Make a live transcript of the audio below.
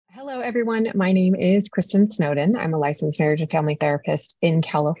everyone. My name is Kristin Snowden. I'm a licensed marriage and family therapist in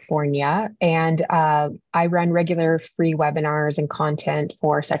California, and I run regular free webinars and content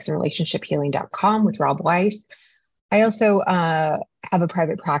for sexandrelationshiphealing.com with Rob Weiss. I also have a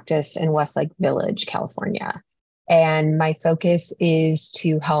private practice in Westlake Village, California, and my focus is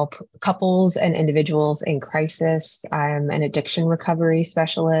to help couples and individuals in crisis. I'm an addiction recovery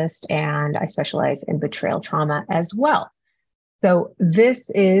specialist, and I specialize in betrayal trauma as well. So this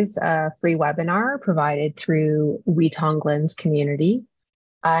is a free webinar provided through Weetonglin's community,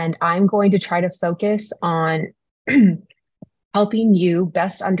 and I'm going to try to focus on helping you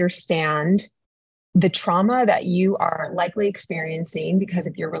best understand the trauma that you are likely experiencing because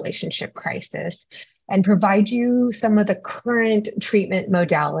of your relationship crisis and provide you some of the current treatment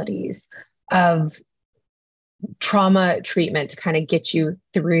modalities of trauma treatment to kind of get you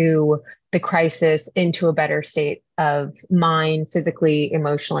through the crisis into a better state of mind, physically,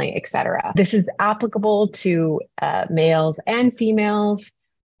 emotionally, etc. This is applicable to males and females.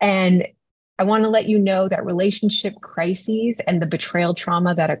 And I want to let you know that relationship crises and the betrayal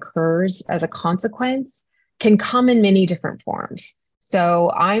trauma that occurs as a consequence can come in many different forms.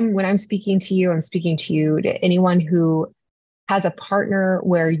 So when I'm speaking to you, I'm speaking to you, to anyone who has a partner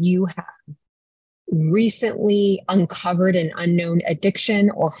where you have recently uncovered an unknown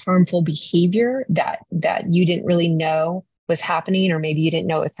addiction or harmful behavior that you didn't really know was happening, or maybe you didn't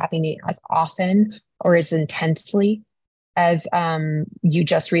know it was happening as often or as intensely as you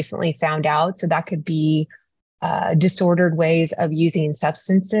just recently found out. So that could be disordered ways of using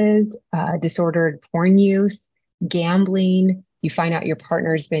substances, disordered porn use, gambling. You find out your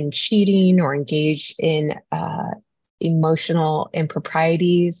partner's been cheating or engaged in emotional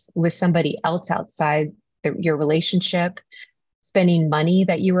improprieties with somebody else outside your relationship, spending money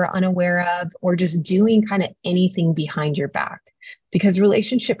that you were unaware of, or just doing kind of anything behind your back. Because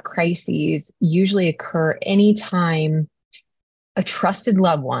relationship crises usually occur anytime a trusted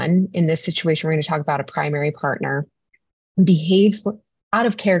loved one, in this situation, we're going to talk about a primary partner, behaves out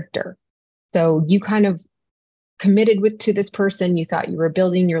of character. So you kind of committed to this person. You thought you were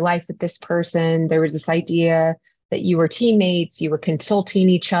building your life with this person. There was this idea that you were teammates, you were consulting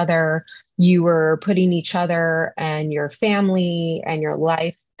each other, you were putting each other and your family and your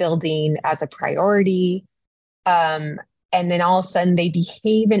life building as a priority. And then all of a sudden they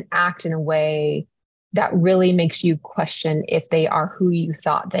behave and act in a way that really makes you question if they are who you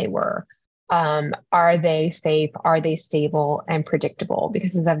thought they were. Are they safe? Are they stable and predictable?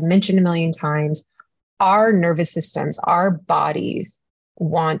 Because as I've mentioned a million times, our nervous systems, our bodies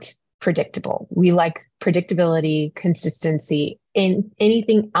want predictable. We like predictability, consistency. In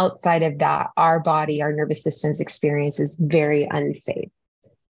anything outside of that, our body, our nervous system's experience is very unsafe.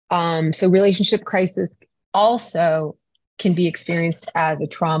 So relationship crisis also can be experienced as a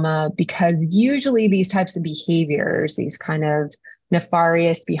trauma, because usually these types of behaviors, these kind of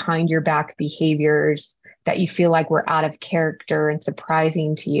nefarious behind your back behaviors that you feel like were out of character and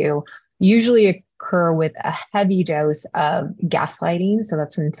surprising to you, usually occur with a heavy dose of gaslighting. So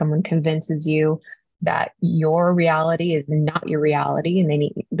that's when someone convinces you that your reality is not your reality,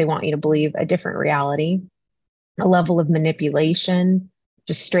 and they want you to believe a different reality. A level of manipulation,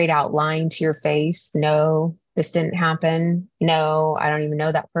 just straight out lying to your face. No, this didn't happen. No, I don't even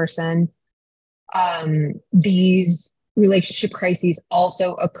know that person. These relationship crises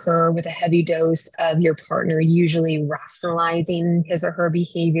also occur with a heavy dose of your partner usually rationalizing his or her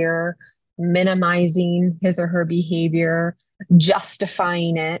behavior, minimizing his or her behavior,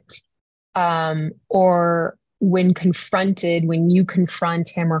 justifying it, or when you confront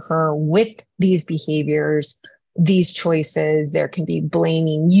him or her with these behaviors, these choices, there can be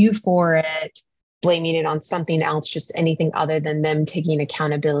blaming you for it, blaming it on something else, just anything other than them taking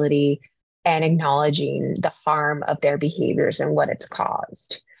accountability and acknowledging the harm of their behaviors and what it's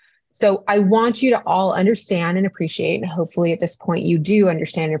caused. So I want you to all understand and appreciate, and hopefully at this point you do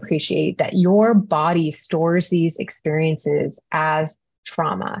understand and appreciate, that your body stores these experiences as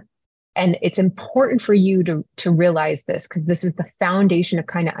trauma. And it's important for you to realize this, because this is the foundation of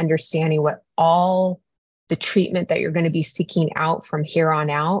kind of understanding what all the treatment that you're going to be seeking out from here on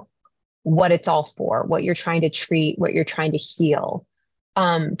out, what it's all for, what you're trying to treat, what you're trying to heal.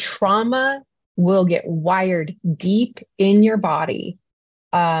 Trauma will get wired deep in your body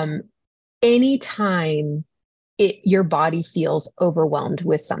anytime your body feels overwhelmed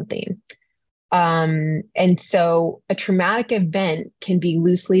with something. And so a traumatic event can be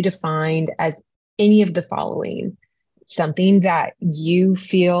loosely defined as any of the following: something that you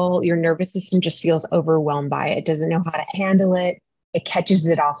feel your nervous system just feels overwhelmed by. It doesn't know how to handle it. It catches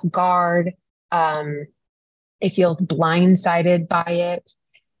it off guard. It feels blindsided by it.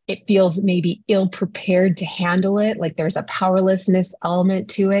 it feels maybe ill prepared to handle it. Like there's a powerlessness element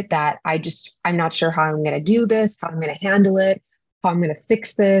to it that I'm not sure how I'm going to do this, how I'm going to handle it, how I'm going to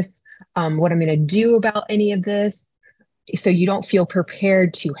fix this, what I'm going to do about any of this. So you don't feel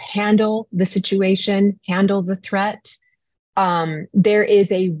prepared to handle the situation, handle the threat. There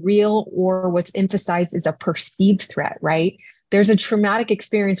is a real, or what's emphasized is a perceived threat, right? There's a traumatic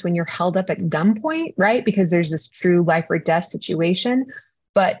experience when you're held up at gunpoint, right? Because there's this true life or death situation.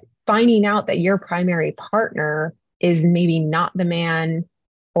 But finding out that your primary partner is maybe not the man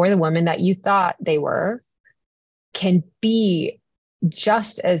or the woman that you thought they were can be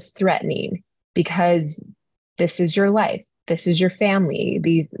just as threatening, because this is your life. This is your family.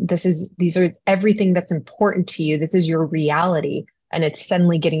 These are everything that's important to you. This is your reality. And it's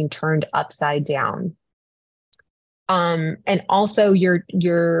suddenly getting turned upside down. And also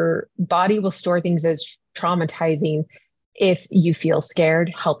your body will store things as traumatizing if you feel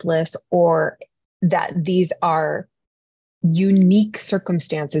scared, helpless, or that these are unique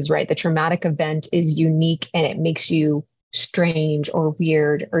circumstances, right? The traumatic event is unique and it makes you strange or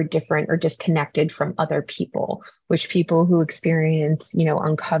weird or different or disconnected from other people, which people who experience,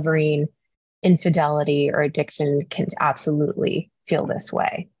 uncovering infidelity or addiction can absolutely feel this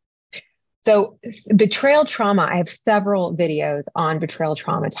way. So betrayal trauma, I have several videos on betrayal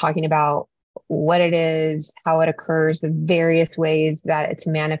trauma talking about what it is, how it occurs, the various ways that it's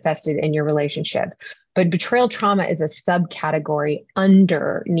manifested in your relationship. But betrayal trauma is a subcategory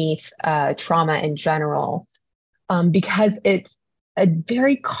underneath trauma in general, because it's a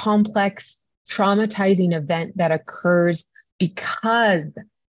very complex, traumatizing event that occurs because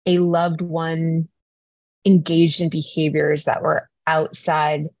a loved one engaged in behaviors that were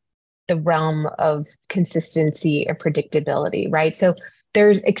outside the realm of consistency and predictability, right? So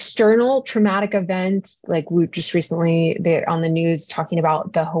there's external traumatic events, like we just recently, they're on the news talking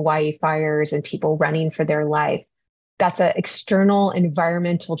about the Hawaii fires and people running for their life. That's an external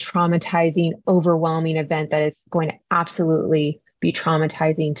environmental traumatizing, overwhelming event that is going to absolutely be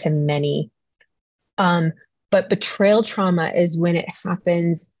traumatizing to many. But betrayal trauma is when it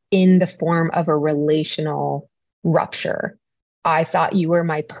happens in the form of a relational rupture. I thought you were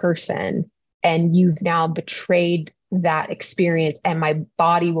my person, and you've now betrayed that experience, and my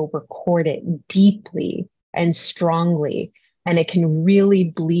body will record it deeply and strongly. And it can really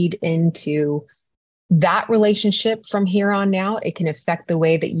bleed into that relationship from here on out. It can affect the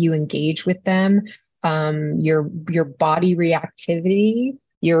way that you engage with them, your body reactivity,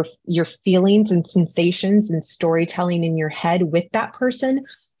 your feelings and sensations and storytelling in your head with that person.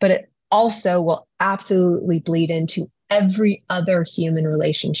 But it also will absolutely bleed into every other human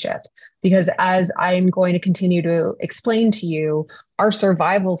relationship, because as I'm going to continue to explain to you, our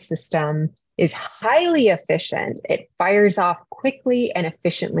survival system is highly efficient. It fires off quickly and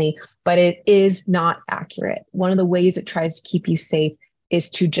efficiently, but it is not accurate. One of the ways it tries to keep you safe is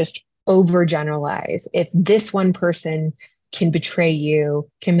to just overgeneralize. If this one person can betray you,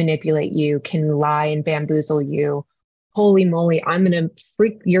 can manipulate you, can lie and bamboozle you, holy moly, I'm going to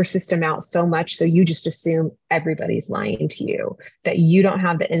freak your system out so much so you just assume everybody's lying to you, that you don't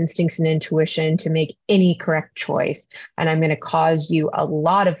have the instincts and intuition to make any correct choice. And I'm going to cause you a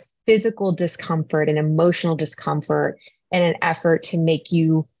lot of physical discomfort and emotional discomfort in an effort to make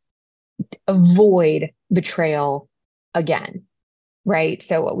you avoid betrayal again, right?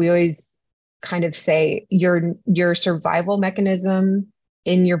 So what we always kind of say, your survival mechanism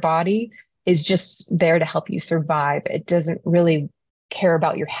in your body is just there to help you survive. It doesn't really care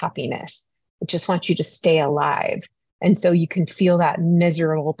about your happiness. It just wants you to stay alive. And so you can feel that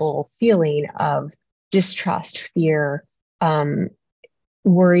miserable feeling of distrust, fear,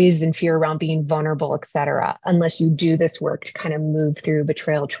 worries and fear around being vulnerable, et cetera, unless you do this work to kind of move through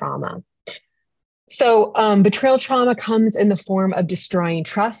betrayal trauma. So betrayal trauma comes in the form of destroying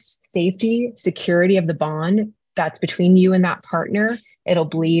trust, safety, security of the bond that's between you and that partner. It'll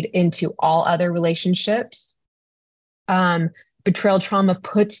bleed into all other relationships. Betrayal trauma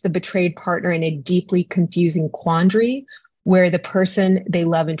puts the betrayed partner in a deeply confusing quandary where the person they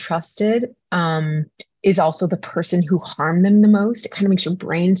love and trusted is also the person who harmed them the most. It kind of makes your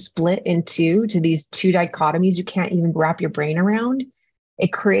brain split into these two dichotomies you can't even wrap your brain around.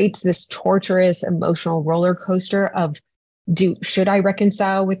 It creates this torturous emotional roller coaster of, should I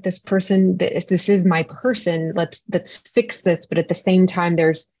reconcile with this person? This is my person. Let's fix this. But at the same time,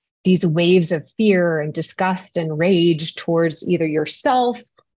 there's these waves of fear and disgust and rage towards either yourself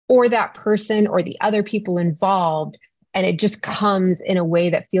or that person or the other people involved. And it just comes in a way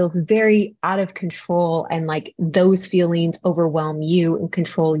that feels very out of control, and like those feelings overwhelm you and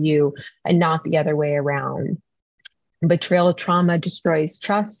control you and not the other way around. Betrayal trauma destroys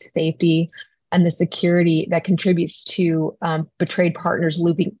trust, safety, and the security that contributes to betrayed partners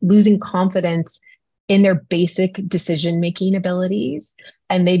losing confidence in their basic decision-making abilities.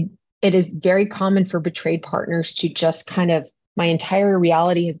 And it is very common for betrayed partners to just kind of, my entire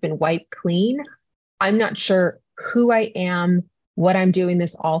reality has been wiped clean. I'm not sure who I am, what I'm doing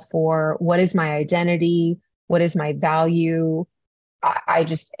this all for, what is my identity, what is my value.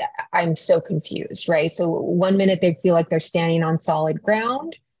 I'm so confused, right? So one minute they feel like they're standing on solid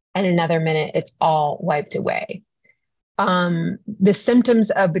ground, and another minute it's all wiped away. The symptoms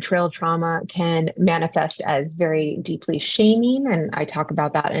of betrayal trauma can manifest as very deeply shaming, and I talk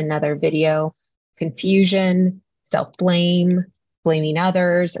about that in another video, confusion, self-blame, blaming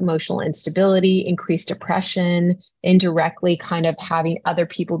others, emotional instability, increased depression, indirectly kind of having other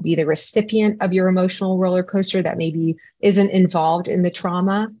people be the recipient of your emotional roller coaster that maybe isn't involved in the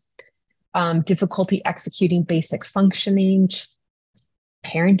trauma, difficulty executing basic functioning,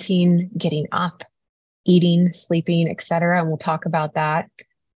 parenting, getting up, eating, sleeping, etc. And we'll talk about that.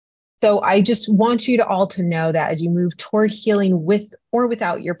 So I just want you to all to know that as you move toward healing with or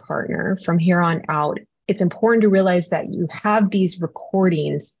without your partner from here on out, it's important to realize that you have these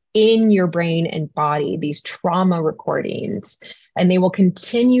recordings in your brain and body, these trauma recordings, and they will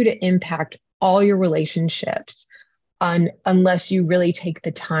continue to impact all your relationships unless you really take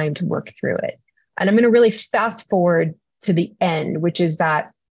the time to work through it. And I'm going to really fast forward to the end, which is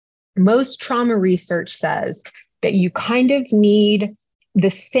that most trauma research says that you kind of need the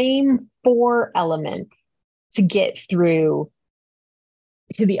same 4 elements to get through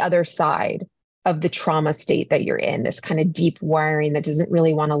to the other side of the trauma state that you're in, this kind of deep wiring that doesn't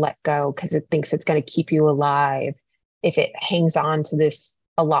really want to let go because it thinks it's going to keep you alive if it hangs on to this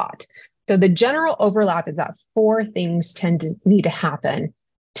a lot. So the general overlap is that 4 things tend to need to happen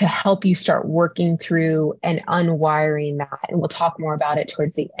to help you start working through and unwiring that. And we'll talk more about it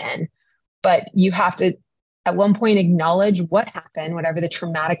towards the end. But you have to, at one point, acknowledge what happened, whatever the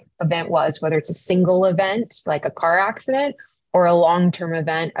traumatic event was, whether it's a single event like a car accident or a long-term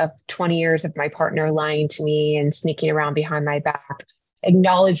event of 20 years of my partner lying to me and sneaking around behind my back.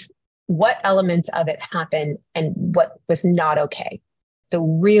 Acknowledge what elements of it happened and what was not okay. So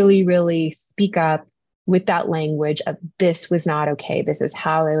really, really speak up with that language of this was not okay. This is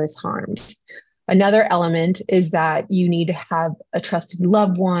how I was harmed. Another element is that you need to have a trusted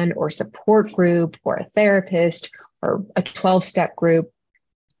loved one or support group or a therapist or a 12-step group.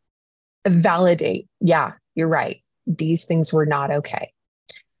 Validate, yeah, you're right. These things were not okay.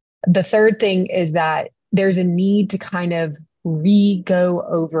 The third thing is that there's a need to kind of re-go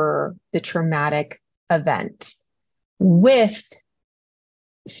over the traumatic events with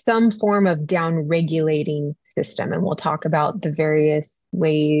some form of down-regulating system. And we'll talk about the various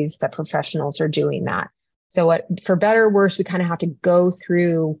ways that professionals are doing that. So for better or worse, we kind of have to go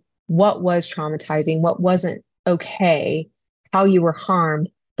through what was traumatizing, what wasn't okay, how you were harmed,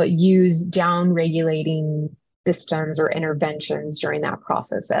 but use down-regulating systems or interventions during that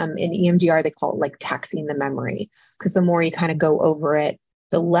process. In EMDR, they call it like taxing the memory, because the more you kind of go over it,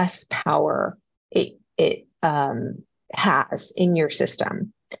 the less power it has in your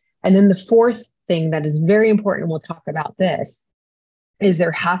system. And then the fourth thing that is very important, and we'll talk about this, is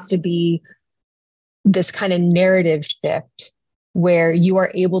there has to be this kind of narrative shift where you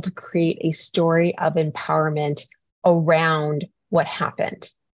are able to create a story of empowerment around what happened.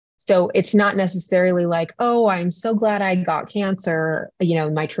 So it's not necessarily like, oh, I'm so glad I got cancer. You know,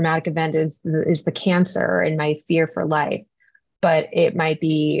 my traumatic event is the cancer and my fear for life. But it might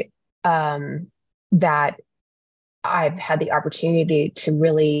be that I've had the opportunity to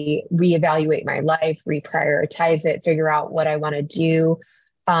really reevaluate my life, reprioritize it, figure out what I want to do,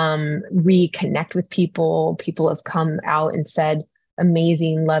 reconnect with people. People have come out and said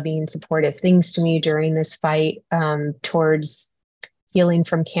amazing, loving, supportive things to me during this fight towards healing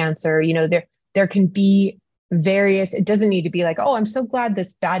from cancer. You know, there can be various, it doesn't need to be like, oh, I'm so glad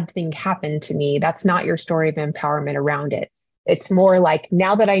this bad thing happened to me. That's not your story of empowerment around it. It's more like,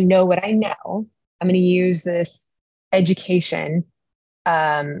 now that I know what I know, I'm going to use this education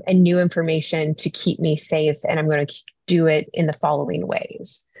and new information to keep me safe. And I'm going to do it in the following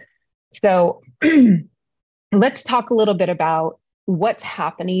ways. So let's talk a little bit about what's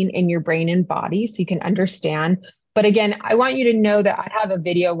happening in your brain and body so you can understand. But again, I want you to know that I have a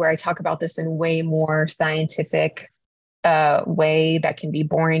video where I talk about this in way more scientific way that can be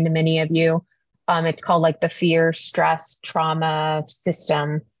boring to many of you. It's called like the fear, stress, trauma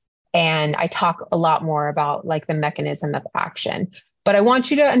system. And I talk a lot more about like the mechanism of action. But I want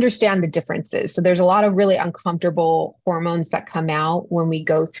you to understand the differences. So there's a lot of really uncomfortable hormones that come out when we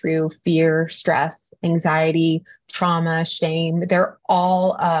go through fear, stress, anxiety, trauma, shame. They're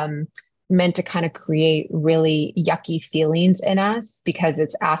all meant to kind of create really yucky feelings in us because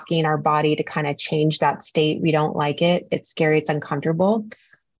it's asking our body to kind of change that state. We don't like it. It's scary. It's uncomfortable.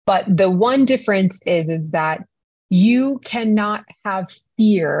 But the one difference is that you cannot have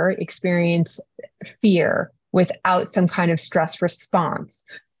experience fear without some kind of stress response.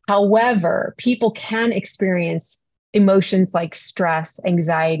 However, people can experience emotions like stress,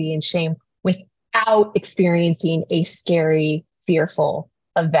 anxiety, and shame without experiencing a scary, fearful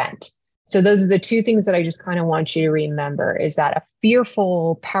event. So those are the two things that I just kind of want you to remember is that a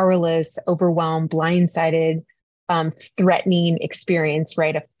fearful, powerless, overwhelmed, blindsided, threatening experience,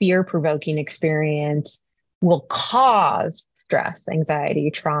 right? A fear-provoking experience will cause stress, anxiety,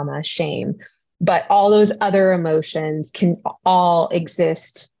 trauma, shame. But all those other emotions can all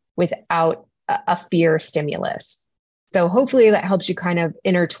exist without a fear stimulus. So hopefully that helps you kind of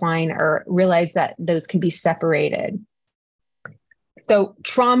intertwine or realize that those can be separated. So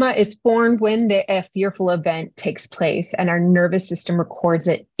trauma is formed when a fearful event takes place and our nervous system records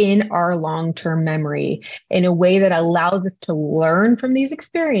it in our long-term memory in a way that allows us to learn from these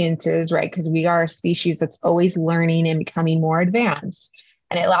experiences, right? Because we are a species that's always learning and becoming more advanced.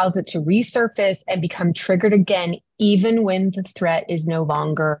 And it allows it to resurface and become triggered again, even when the threat is no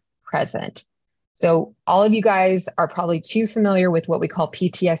longer present. So all of you guys are probably too familiar with what we call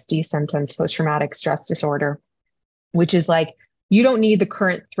PTSD symptoms, post-traumatic stress disorder, which is like, you don't need the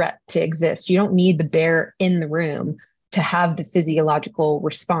current threat to exist. You don't need the bear in the room to have the physiological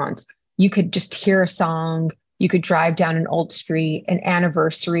response. You could just hear a song. You could drive down an old street, an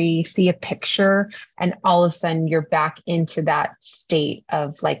anniversary, see a picture, and all of a sudden you're back into that state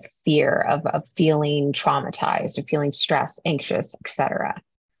of like fear, of feeling traumatized, of feeling stressed, anxious, etc.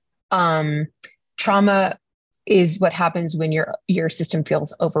 Trauma is what happens when your system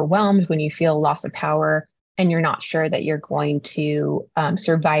feels overwhelmed, when you feel loss of power, and you're not sure that you're going to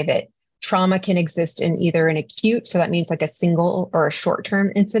survive it. Trauma can exist in either an acute, so that means like a single or a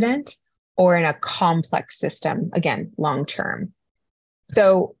short-term incident, or in a complex system, again, long-term.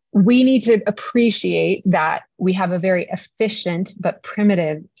 So we need to appreciate that we have a very efficient but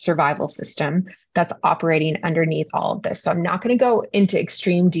primitive survival system that's operating underneath all of this. So I'm not going to go into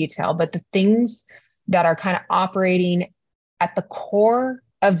extreme detail, but the things that are kind of operating at the core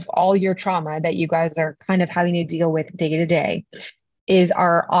of all your trauma that you guys are kind of having to deal with day to day is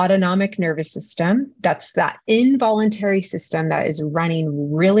our autonomic nervous system. That's that involuntary system that is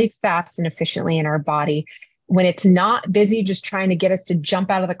running really fast and efficiently in our body. When it's not busy just trying to get us to jump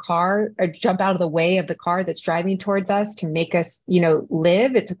out of the car or jump out of the way of the car that's driving towards us to make us,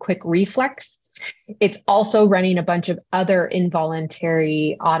 live, it's a quick reflex. It's also running a bunch of other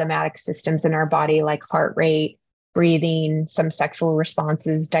involuntary automatic systems in our body, like heart rate, breathing, some sexual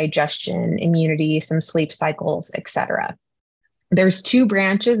responses, digestion, immunity, some sleep cycles, etc. There's two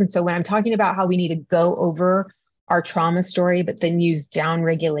branches. And so when I'm talking about how we need to go over our trauma story, but then use down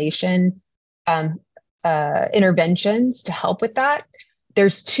regulation interventions to help with that,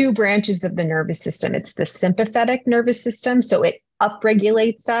 there's two branches of the nervous system. It's the sympathetic nervous system. So it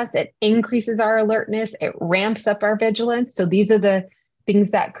upregulates us, it increases our alertness, it ramps up our vigilance. So these are the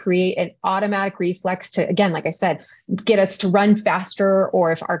things that create an automatic reflex to, again, like I said, get us to run faster,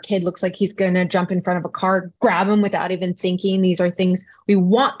 or if our kid looks like he's going to jump in front of a car, grab him without even thinking. These are things we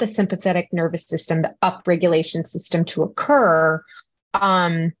want the sympathetic nervous system, the upregulation system, to occur.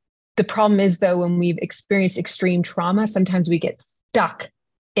 The problem is, though, when we've experienced extreme trauma, sometimes we get stuck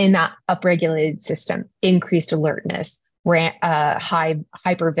in that upregulated system, increased alertness, high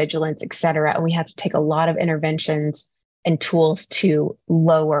hypervigilance, et cetera. And we have to take a lot of interventions and tools to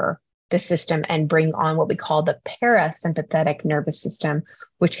lower the system and bring on what we call the parasympathetic nervous system,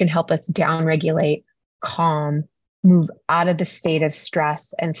 which can help us downregulate, calm, move out of the state of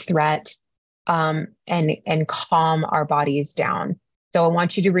stress and threat, and calm our bodies down. So I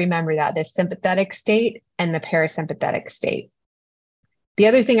want you to remember that the sympathetic state and the parasympathetic state. The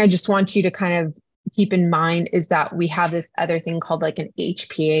other thing I just want you to kind of keep in mind is that we have this other thing called like an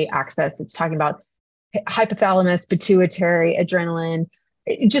HPA axis. It's talking about hypothalamus, pituitary, adrenaline.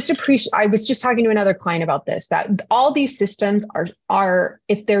 I was just talking to another client about this, that all these systems are,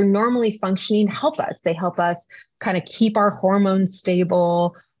 if they're normally functioning, help us. They help us kind of keep our hormones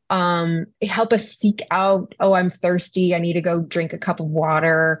stable, help us seek out, oh, I'm thirsty, I need to go drink a cup of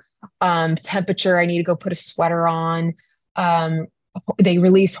water, temperature, I need to go put a sweater on. They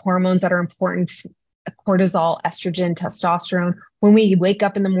release hormones that are important, cortisol, estrogen, testosterone. when we wake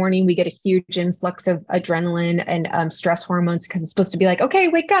up in the morning, we get a huge influx of adrenaline and stress hormones because it's supposed to be like, okay,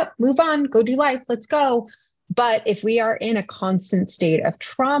 wake up, move on, go do life, let's go. But if we are in a constant state of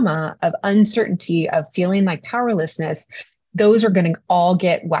trauma, of uncertainty, of feeling like powerlessness, those are going to all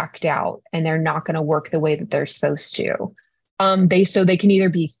get whacked out and they're not going to work the way that they're supposed to. They can either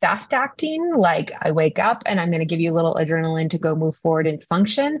be fast acting, like I wake up and I'm going to give you a little adrenaline to go move forward and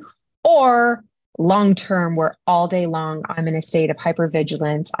function, or long term, where all day long I'm in a state of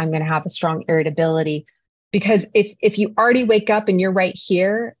hypervigilance. I'm going to have a strong irritability. Because if you already wake up and you're right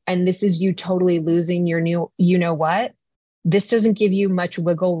here, and this is you totally losing your new, you know what, this doesn't give you much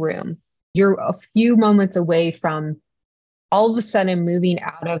wiggle room. You're a few moments away from all of a sudden moving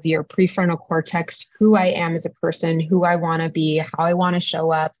out of your prefrontal cortex, who I am as a person, who I want to be, how I want to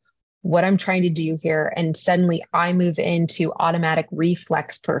show up, what I'm trying to do here. And suddenly I move into automatic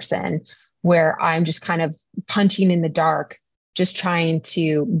reflex person, where I'm just kind of punching in the dark, just trying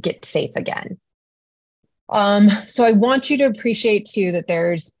to get safe again. So I want you to appreciate too that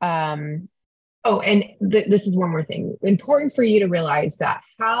there's, this is one more thing. Important for you to realize that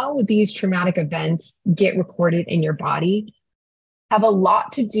how these traumatic events get recorded in your body have a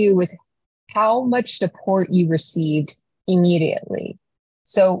lot to do with how much support you received immediately.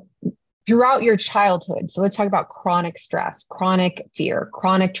 So throughout your childhood, so let's talk about chronic stress, chronic fear,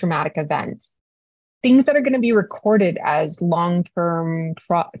 chronic traumatic events, things that are going to be recorded as long-term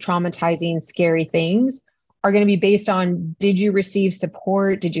traumatizing, scary things are going to be based on, did you receive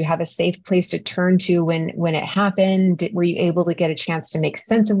support? Did you have a safe place to turn to when it happened? Were you able to get a chance to make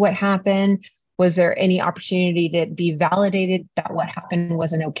sense of what happened? Was there any opportunity to be validated that what happened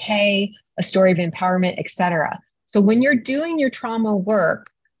wasn't okay? A story of empowerment, etc. So when you're doing your trauma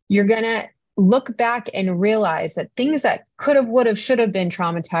work, you're going to look back and realize that things that could have, would have, should have been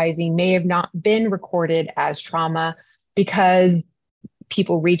traumatizing may have not been recorded as trauma because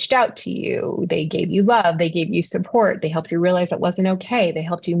people reached out to you. They gave you love. They gave you support. They helped you realize it wasn't okay. They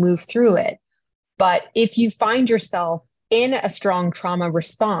helped you move through it. But if you find yourself in a strong trauma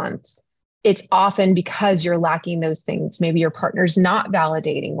response, it's often because you're lacking those things. Maybe your partner's not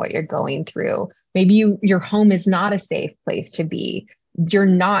validating what you're going through. Maybe your home is not a safe place to be. You're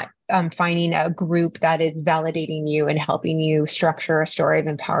not finding a group that is validating you and helping you structure a story of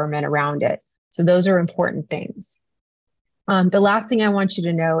empowerment around it. So those are important things. The last thing I want you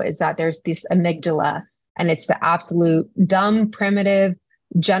to know is that there's this amygdala, and it's the absolute dumb, primitive,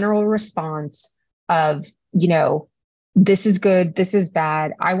 general response of, this is good, this is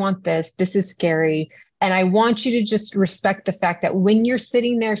bad, I want this is scary. And I want you to just respect the fact that when you're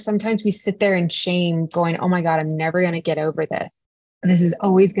sitting there, sometimes we sit there in shame going, oh my God, I'm never going to get over this. This is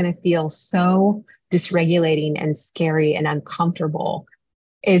always going to feel so dysregulating and scary and uncomfortable.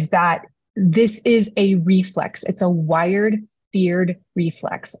 Is that this is a reflex. It's a wired, feared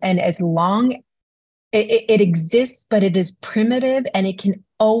reflex. And as long it exists, but it is primitive and it can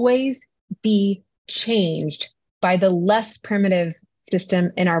always be changed by the less primitive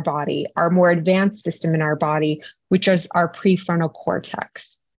system in our body, our more advanced system in our body, which is our prefrontal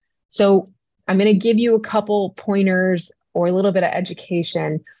cortex. So I'm going to give you a couple pointers or a little bit of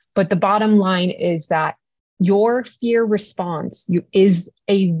education, but the bottom line is that your fear response is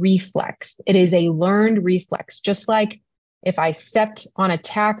a reflex. It is a learned reflex. Just like if I stepped on a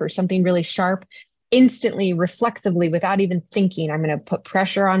tack or something really sharp, instantly, reflexively, without even thinking, I'm going to put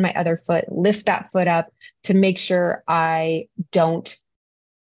pressure on my other foot, lift that foot up to make sure I don't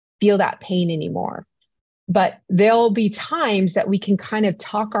feel that pain anymore. But there'll be times that we can kind of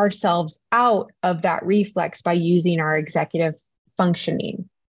talk ourselves out of that reflex by using our executive functioning.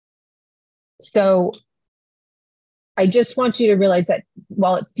 So I just want you to realize that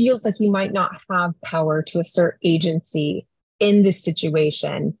while it feels like you might not have power to assert agency in this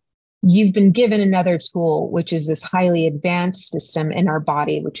situation, you've been given another tool, which is this highly advanced system in our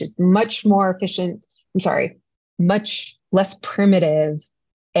body, which is much more efficient, much less primitive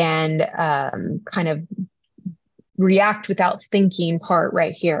and kind of react without thinking part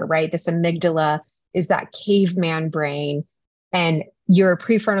right here, right? This amygdala is that caveman brain, and your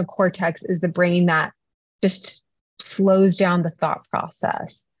prefrontal cortex is the brain that just slows down the thought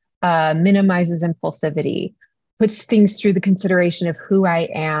process, minimizes impulsivity, puts things through the consideration of who I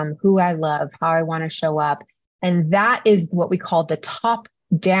am, who I love, how I want to show up. And that is what we call the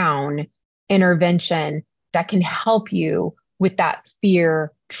top-down intervention that can help you with that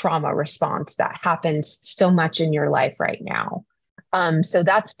fear trauma response that happens so much in your life right now. So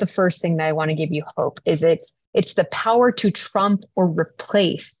that's the first thing that I want to give you hope is it's the power to trump or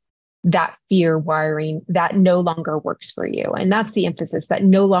replace that fear wiring that no longer works for you. And that's the emphasis, that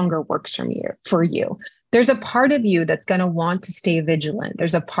no longer works for you. There's a part of you that's going to want to stay vigilant.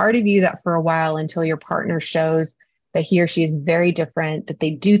 There's a part of you that for a while, until your partner shows that he or she is very different, that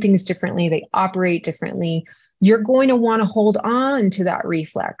they do things differently, they operate differently, you're going to want to hold on to that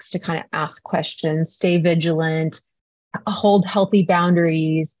reflex to kind of ask questions, stay vigilant, hold healthy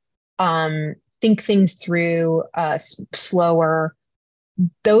boundaries, think things through slower.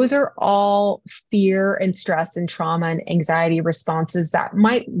 Those are all fear and stress and trauma and anxiety responses that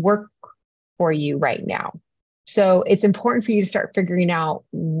might work for you right now. So it's important for you to start figuring out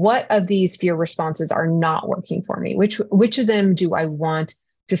what of these fear responses are not working for me. Which of them do I want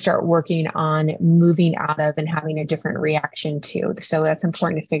to start working on moving out of and having a different reaction to? So that's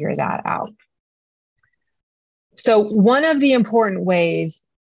important to figure that out. So one of the important ways,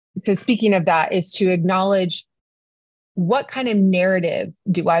 so speaking of that, is to acknowledge what kind of narrative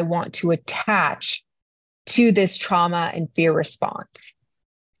do I want to attach to this trauma and fear response?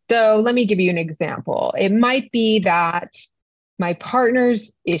 So let me give you an example. It might be that my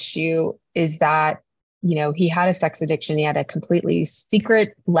partner's issue is that, he had a sex addiction. He had a completely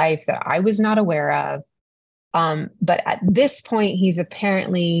secret life that I was not aware of. But at this point, he's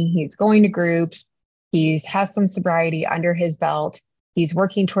going to groups. He has some sobriety under his belt. He's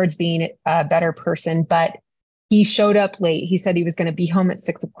working towards being a better person, but he showed up late. He said he was going to be home at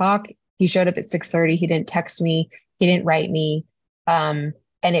 6:00. He showed up at 6:30. He didn't text me. He didn't write me.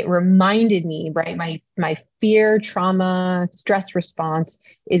 And it reminded me, right? My fear, trauma, stress response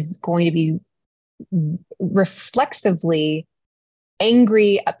is going to be reflexively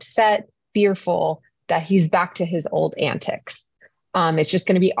angry, upset, fearful that he's back to his old antics. It's just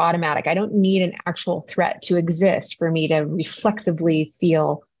going to be automatic. I don't need an actual threat to exist for me to reflexively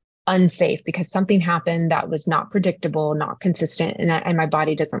feel unsafe because something happened that was not predictable, not consistent, and my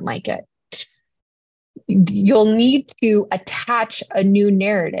body doesn't like it. You'll need to attach a new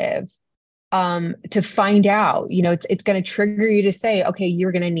narrative to find out. It's going to trigger you to say, okay,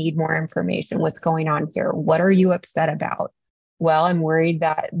 you're going to need more information. What's going on here? What are you upset about? Well, I'm worried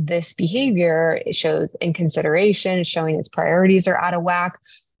that this behavior shows inconsideration, showing his priorities are out of whack.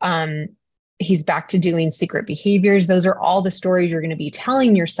 He's back to doing secret behaviors. Those are all the stories you're going to be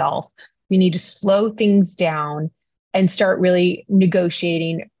telling yourself. You need to slow things down and start really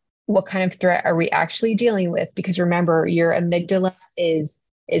negotiating what kind of threat are we actually dealing with? Because remember, your amygdala is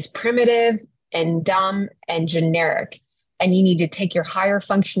primitive and dumb and generic. And you need to take your higher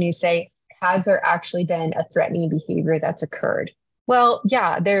function and say, has there actually been a threatening behavior that's occurred? Well,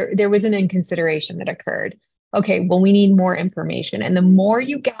 yeah, there was an inconsideration that occurred. Okay, well, we need more information. And the more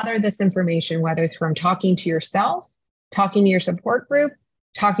you gather this information, whether it's from talking to yourself, talking to your support group,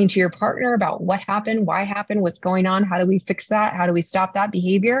 talking to your partner about what happened, why happened, what's going on, how do we fix that, how do we stop that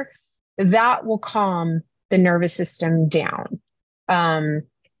behavior, that will calm the nervous system down.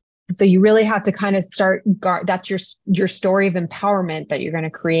 So you really have to kind of start, that's your story of empowerment that you're going to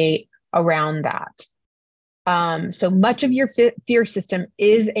create around that. So much of your fear system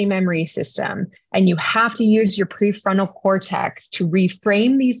is a memory system, and you have to use your prefrontal cortex to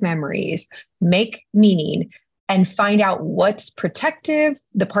reframe these memories, make meaning, and find out what's protective,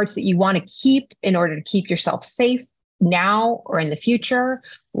 the parts that you want to keep in order to keep yourself safe now or in the future,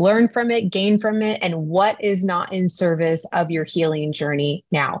 learn from it, gain from it, and what is not in service of your healing journey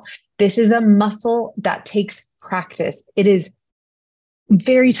now. This is a muscle that takes practice. It is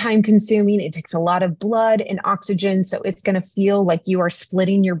very time consuming. It takes a lot of blood and oxygen. So it's going to feel like you are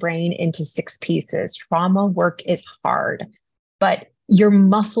splitting your brain into 6 pieces. Trauma work is hard, but your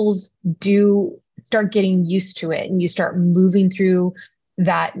muscles do start getting used to it, and you start moving through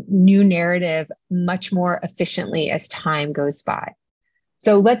that new narrative much more efficiently as time goes by.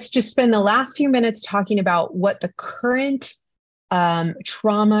 So let's just spend the last few minutes talking about what the current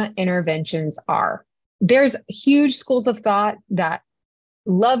trauma interventions are. There's huge schools of thought that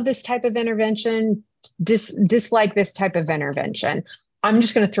love this type of intervention, dislike this type of intervention. I'm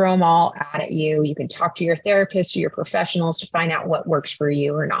just going to throw them all out at you. You can talk to your therapist or your professionals to find out what works for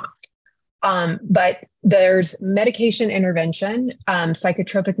you or not. But there's medication intervention,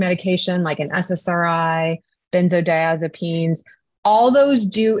 psychotropic medication like an SSRI, benzodiazepines. All those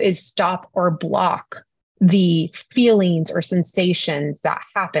do is stop or block the feelings or sensations that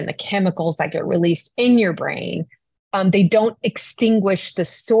happen, the chemicals that get released in your brain. They don't extinguish the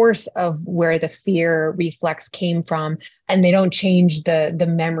source of where the fear reflex came from, and they don't change the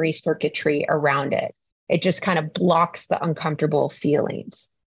memory circuitry around it. It just kind of blocks the uncomfortable feelings.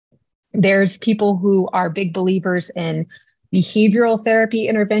 There's people who are big believers in behavioral therapy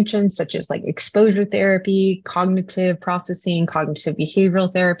interventions, such as like exposure therapy, cognitive processing, cognitive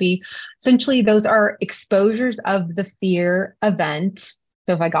behavioral therapy. Essentially, those are exposures of the fear event.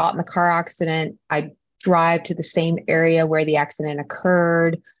 So if I got in the car accident, I drive to the same area where the accident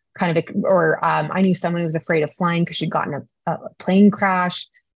occurred, or I knew someone who was afraid of flying because she'd gotten a plane crash.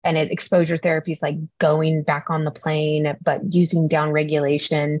 And exposure therapy is like going back on the plane, but using down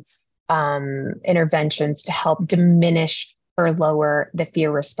regulation interventions to help diminish or lower the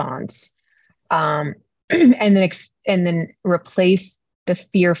fear response, and then replace the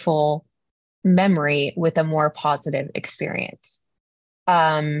fearful memory with a more positive experience.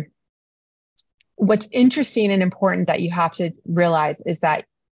 What's interesting and important that you have to realize is that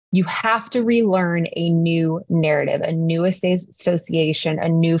you have to relearn a new narrative, a new association, a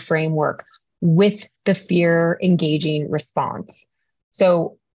new framework with the fear engaging response.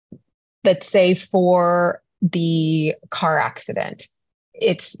 So let's say for the car accident,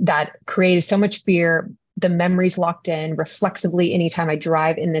 it's that created so much fear. The memory's locked in reflexively. Anytime I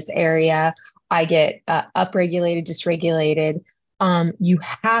drive in this area, I get upregulated, dysregulated. You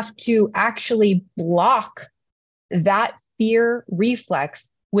have to actually block that fear reflex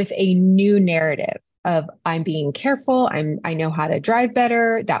with a new narrative of I'm being careful. I know how to drive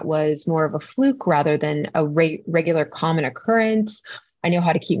better. That was more of a fluke rather than a regular common occurrence. I know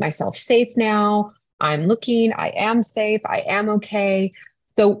how to keep myself safe now. I'm looking, I am safe, I am okay.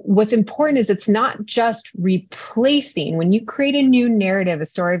 So what's important is it's not just replacing. When you create a new narrative, a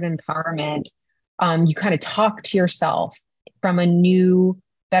story of empowerment, you kind of talk to yourself from a new,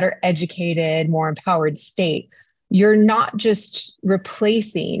 better educated, more empowered state. You're not just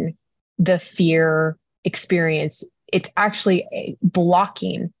replacing the fear experience, it's actually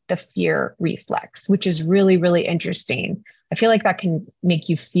blocking the fear reflex, which is really, really interesting. I feel like that can make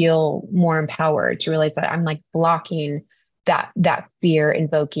you feel more empowered to realize that I'm like blocking that fear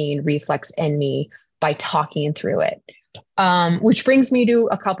invoking reflex in me by talking through it. Which brings me to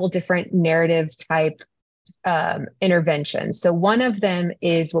a couple different narrative type interventions. So one of them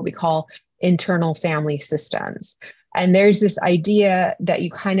is what we call internal family systems. And there's this idea that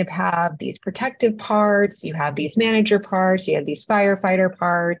you kind of have these protective parts, you have these manager parts, you have these firefighter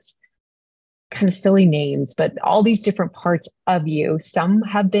parts, kind of silly names, but all these different parts of you. Some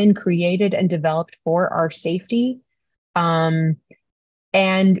have been created and developed for our safety. And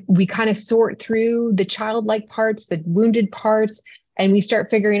we kind of sort through the childlike parts, the wounded parts, and we start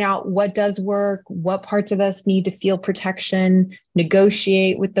figuring out what does work, what parts of us need to feel protection,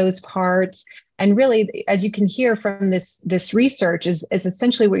 negotiate with those parts. And really, as you can hear from this research, is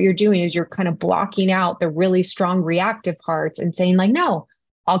essentially what you're doing is you're kind of blocking out the really strong reactive parts and saying like, no,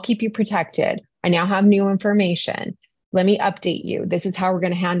 I'll keep you protected. I now have new information. Let me update you. This is how we're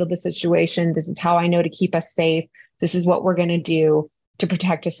going to handle the situation. This is how I know to keep us safe. This is what we're going to do to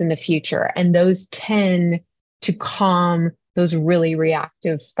protect us in the future. And those tend to calm those really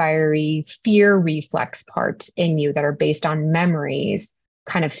reactive, fiery fear reflex parts in you that are based on memories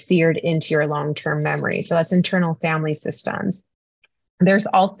kind of seared into your long-term memory. So that's internal family systems. There's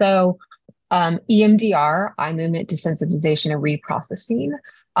also EMDR, eye movement desensitization and reprocessing.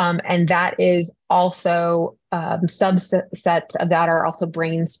 And that is also subsets of that are also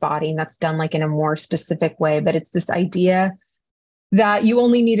brain spotting. That's done like in a more specific way, but it's this idea that you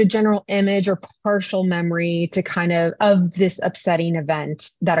only need a general image or partial memory to kind of this upsetting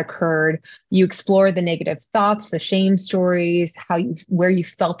event that occurred. You explore the negative thoughts, the shame stories, where you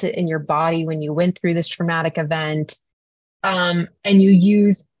felt it in your body when you went through this traumatic event. And you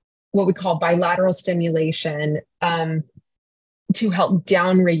use what we call bilateral stimulation to help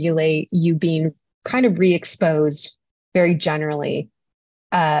downregulate you being kind of re-exposed very generally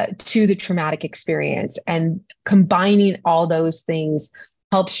to the traumatic experience. And combining all those things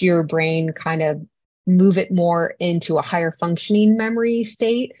helps your brain kind of move it more into a higher functioning memory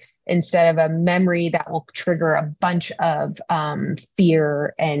state instead of a memory that will trigger a bunch of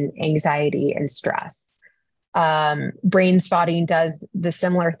fear and anxiety and stress. Brain spotting does the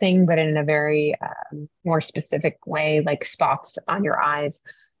similar thing, but in a very more specific way, like spots on your eyes.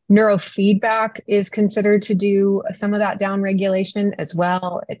 Neurofeedback is considered to do some of that down regulation as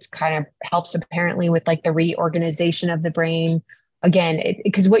well. It's kind of helps apparently with like the reorganization of the brain. Again,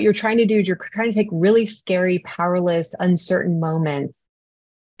 because what you're trying to do is you're trying to take really scary, powerless, uncertain moments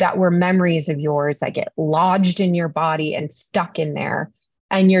that were memories of yours that get lodged in your body and stuck in there.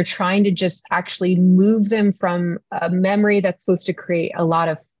 And you're trying to just actually move them from a memory that's supposed to create a lot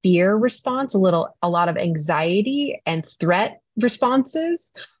of fear response, a lot of anxiety and threat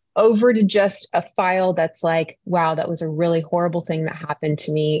responses, over to just a file that's like, wow, that was a really horrible thing that happened to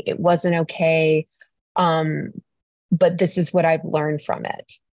me. It wasn't okay. but this is what I've learned from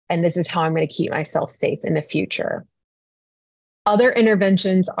it. And this is how I'm going to keep myself safe in the future. Other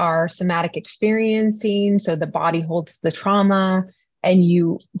interventions are somatic experiencing. So the body holds the trauma and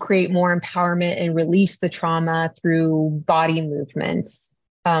you create more empowerment and release the trauma through body movements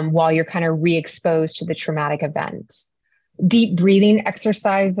while you're kind of re-exposed to the traumatic event. Deep breathing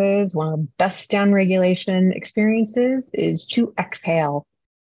exercises, one of the best down regulation experiences is to exhale.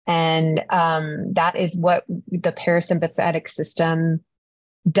 And that is what the parasympathetic system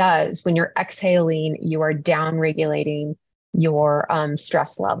does. When you're exhaling, you are down regulating your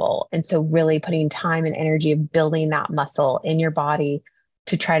stress level. And so really putting time and energy of building that muscle in your body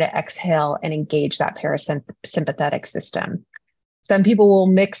to try to exhale and engage that parasympathetic system. Some people will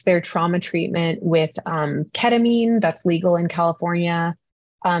mix their trauma treatment with ketamine, that's legal in California,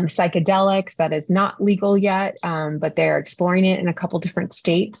 psychedelics, that is not legal yet, but they're exploring it in a couple different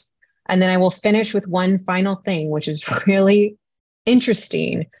states. And then I will finish with one final thing, which is really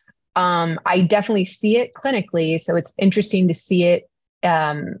interesting. I definitely see it clinically, so it's interesting to see it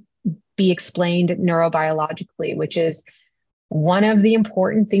be explained neurobiologically, which is one of the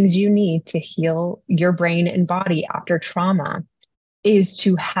important things you need to heal your brain and body after trauma is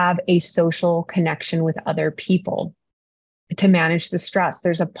to have a social connection with other people to manage the stress.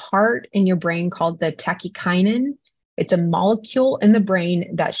 There's a part in your brain called the tachykinin. It's a molecule in the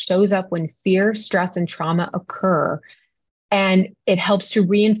brain that shows up when fear, stress, and trauma occur. And it helps to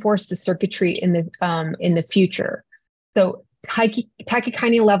reinforce the circuitry in the future. So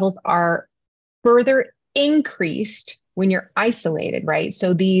tachykinin levels are further increased when you're isolated, right?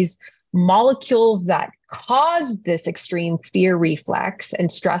 So these molecules that cause this extreme fear reflex and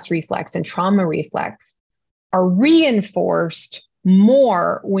stress reflex and trauma reflex are reinforced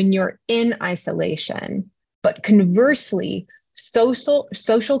more when you're in isolation. But conversely,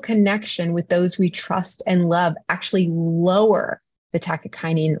 social connection with those we trust and love actually lower the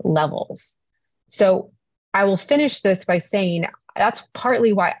tachykinin levels. So I will finish this by saying that's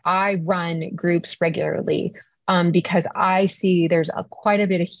partly why I run groups regularly, because I see there's quite a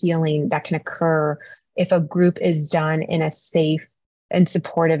bit of healing that can occur if a group is done in a safe and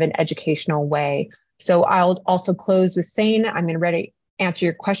supportive and educational way. So I'll also close with saying I'm going to ready answer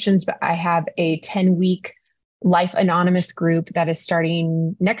your questions, but I have a 10-week Life Anonymous group that is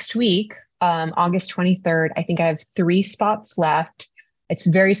starting next week, August 23rd. I think I have 3 spots left. It's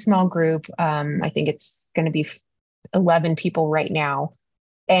a very small group. I think it's going to be 11 people right now.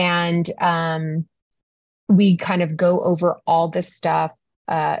 And we kind of go over all this stuff.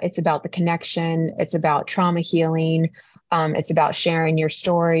 It's about the connection. It's about trauma healing. It's about sharing your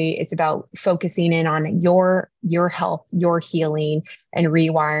story. It's about focusing in on your health, your healing, and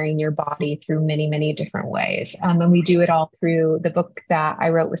rewiring your body through many, many different ways. And we do it all through the book that I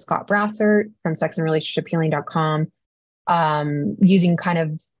wrote with Scott Brassert from sexandrelationshiphealing.com, using kind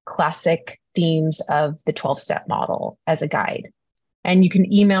of classic themes of the 12-step model as a guide. And you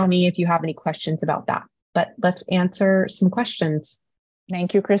can email me if you have any questions about that. But let's answer some questions.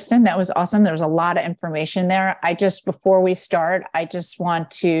 Thank you, Kristin. That was awesome. There was a lot of information there. Before we start, I just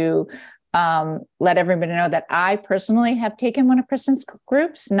want to let everybody know that I personally have taken one of Kristin's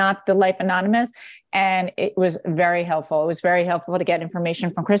groups, not the Life Anonymous, and it was very helpful. It was very helpful to get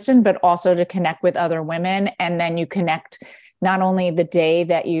information from Kristin, but also to connect with other women. And then you connect not only the day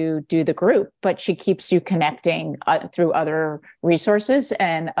that you do the group, but she keeps you connecting through other resources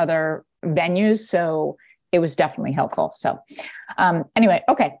and other venues. So it was definitely helpful. So anyway,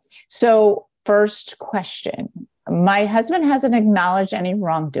 okay. So first question. My husband hasn't acknowledged any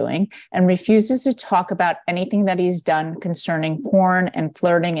wrongdoing and refuses to talk about anything that he's done concerning porn and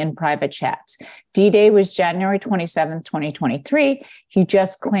flirting in private chats. D-Day was January 27th, 2023. He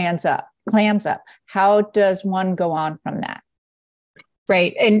just clams up. How does one go on from that?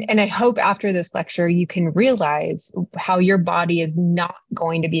 Right. And I hope after this lecture, you can realize how your body is not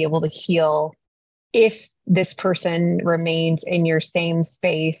going to be able to heal if this person remains in your same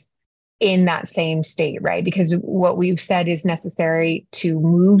space in that same state, right? Because what we've said is necessary to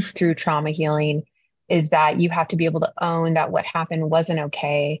move through trauma healing is that you have to be able to own that what happened wasn't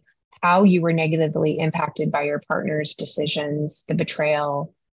okay, how you were negatively impacted by your partner's decisions, the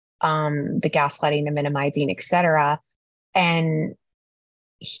betrayal, the gaslighting, the minimizing, etc. And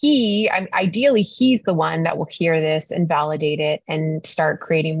ideally, he's the one that will hear this and validate it and start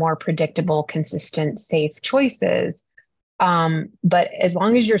creating more predictable, consistent, safe choices. But as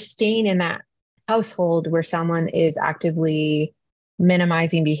long as you're staying in that household where someone is actively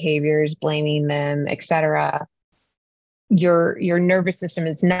minimizing behaviors, blaming them, etc., your nervous system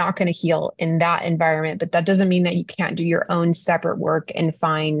is not going to heal in that environment. But that doesn't mean that you can't do your own separate work and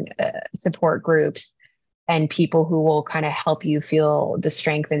find support groups. and people who will kind of help you feel the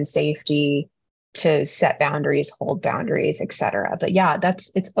strength and safety to set boundaries, hold boundaries, etc. But yeah,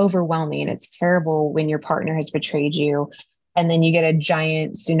 it's overwhelming. It's terrible when your partner has betrayed you. And then you get a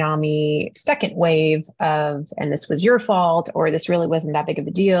giant tsunami second wave of, and this was your fault, or this really wasn't that big of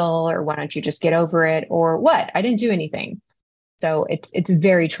a deal, or why don't you just get over it, or what? I didn't do anything. So it's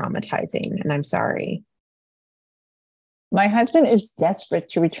very traumatizing, and I'm sorry. My husband is desperate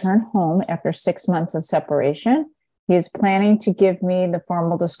to return home after 6 months of separation. He is planning to give me the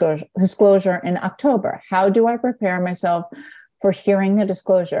formal disclosure in October. How do I prepare myself for hearing the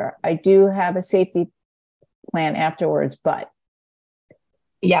disclosure? I do have a safety plan afterwards, but.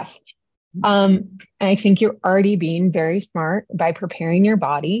 Yes. I think you're already being very smart by preparing your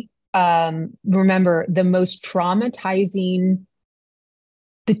body. Remember,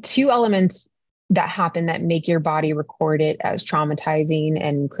 the two elements that happen that make your body record it as traumatizing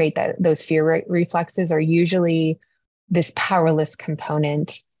and create those fear reflexes are usually this powerless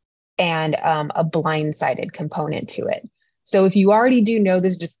component and a blindsided component to it. So if you already do know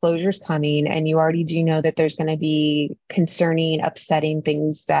this disclosure is coming, and you already do know that there's going to be concerning, upsetting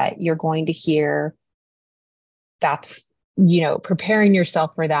things that you're going to hear, that's, preparing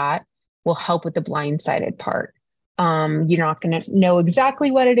yourself for that will help with the blindsided part. You're not going to know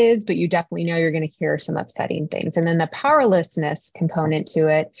exactly what it is, but you definitely know you're going to hear some upsetting things. And then the powerlessness component to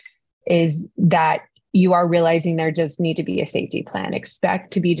it is that you are realizing there does need to be a safety plan.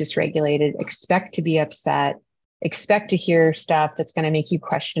 Expect to be dysregulated, expect to be upset, expect to hear stuff that's going to make you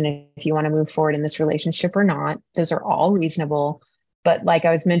question if you want to move forward in this relationship or not. Those are all reasonable. But like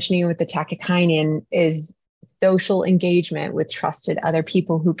I was mentioning with the tachykinein, is social engagement with trusted other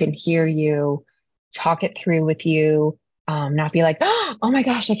people who can hear you, talk it through with you, not be like, oh my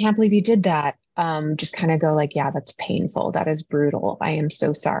gosh, I can't believe you did that. Just kind of go like, yeah, that's painful. That is brutal. I am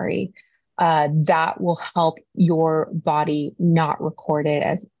so sorry. That will help your body not record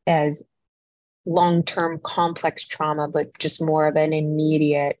it as long-term complex trauma, but just more of an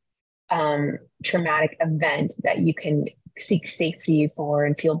immediate traumatic event that you can seek safety for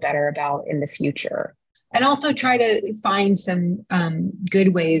and feel better about in the future. And also try to find some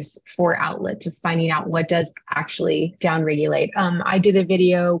good ways for outlets of finding out what does actually downregulate. I did a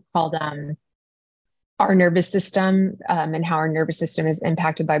video called Our Nervous System and How Our Nervous System is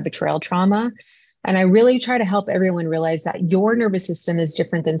Impacted by Betrayal Trauma. And I really try to help everyone realize that your nervous system is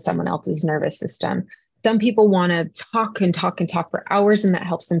different than someone else's nervous system. Some people want to talk and talk and talk for hours, and that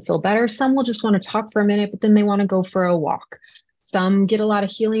helps them feel better. Some will just want to talk for a minute, but then they want to go for a walk. Some get a lot of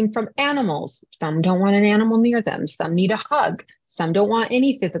healing from animals. Some don't want an animal near them. Some need a hug. Some don't want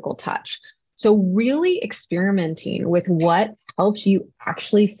any physical touch. So really experimenting with what helps you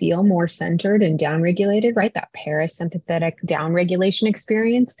actually feel more centered and downregulated, right? That parasympathetic downregulation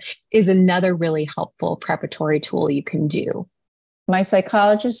experience is another really helpful preparatory tool you can do. My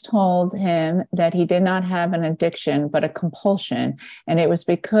psychologist told him that he did not have an addiction, but a compulsion. And it was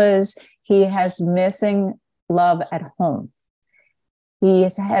because he has missing love at home. He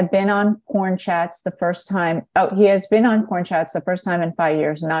had been on porn chats the first time. He has been on porn chats the first time in 5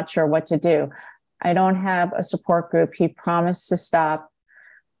 years, not sure what to do. I don't have a support group. He promised to stop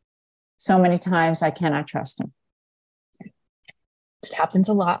so many times. I cannot trust him. This happens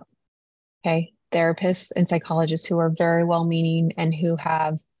a lot. Okay. Therapists and psychologists who are very well-meaning and who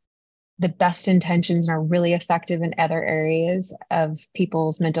have the best intentions and are really effective in other areas of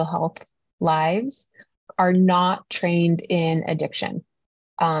people's mental health lives are not trained in addiction.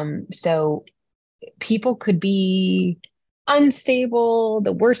 So people could be unstable,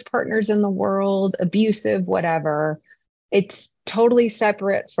 the worst partners in the world, abusive, whatever. It's totally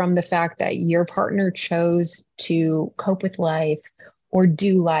separate from the fact that your partner chose to cope with life or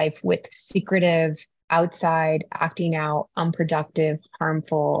do life with secretive, outside, acting out, unproductive,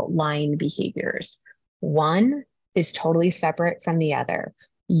 harmful, lying behaviors. One is totally separate from the other.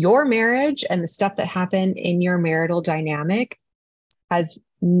 Your marriage and the stuff that happened in your marital dynamic has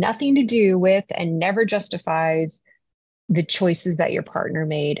nothing to do with and never justifies the choices that your partner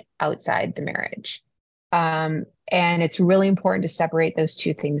made outside the marriage. And it's really important to separate those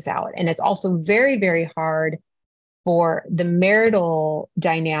two things out. And it's also very, very hard for the marital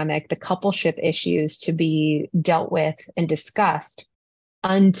dynamic, the coupleship issues to be dealt with and discussed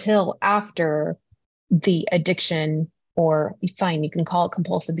until after the addiction, or fine, you can call it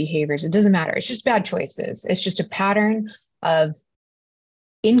compulsive behaviors. It doesn't matter. It's just bad choices. It's just a pattern of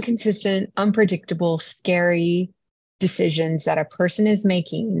inconsistent, unpredictable, scary decisions that a person is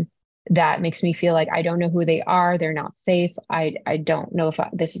making that makes me feel like I don't know who they are. They're not safe. I don't know if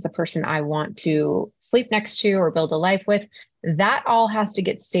this is the person I want to sleep next to or build a life with. That all has to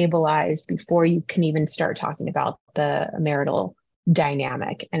get stabilized before you can even start talking about the marital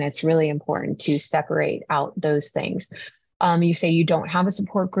dynamic. And it's really important to separate out those things. You say you don't have a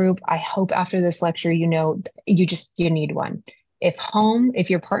support group. I hope after this lecture, you know, you need one. If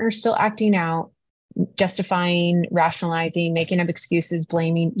your partner's still acting out, justifying, rationalizing, making up excuses,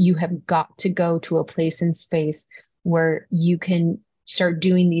 blaming, you have got to go to a place and space where you can start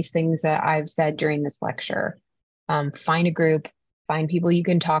doing these things that I've said during this lecture. Find a group, find people you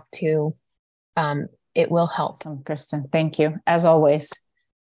can talk to. It will help. Awesome, Kristin. Thank you, as always.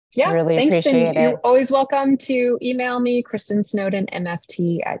 Yeah, really thanks. appreciate And it. you're always welcome to email me,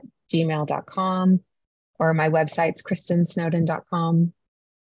 kristinsnowdenmft@gmail.com, or my website's kristinsnowden.com.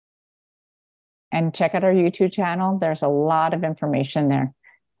 And check out our YouTube channel. There's a lot of information there.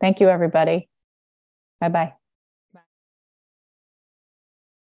 Thank you, everybody. Bye-bye.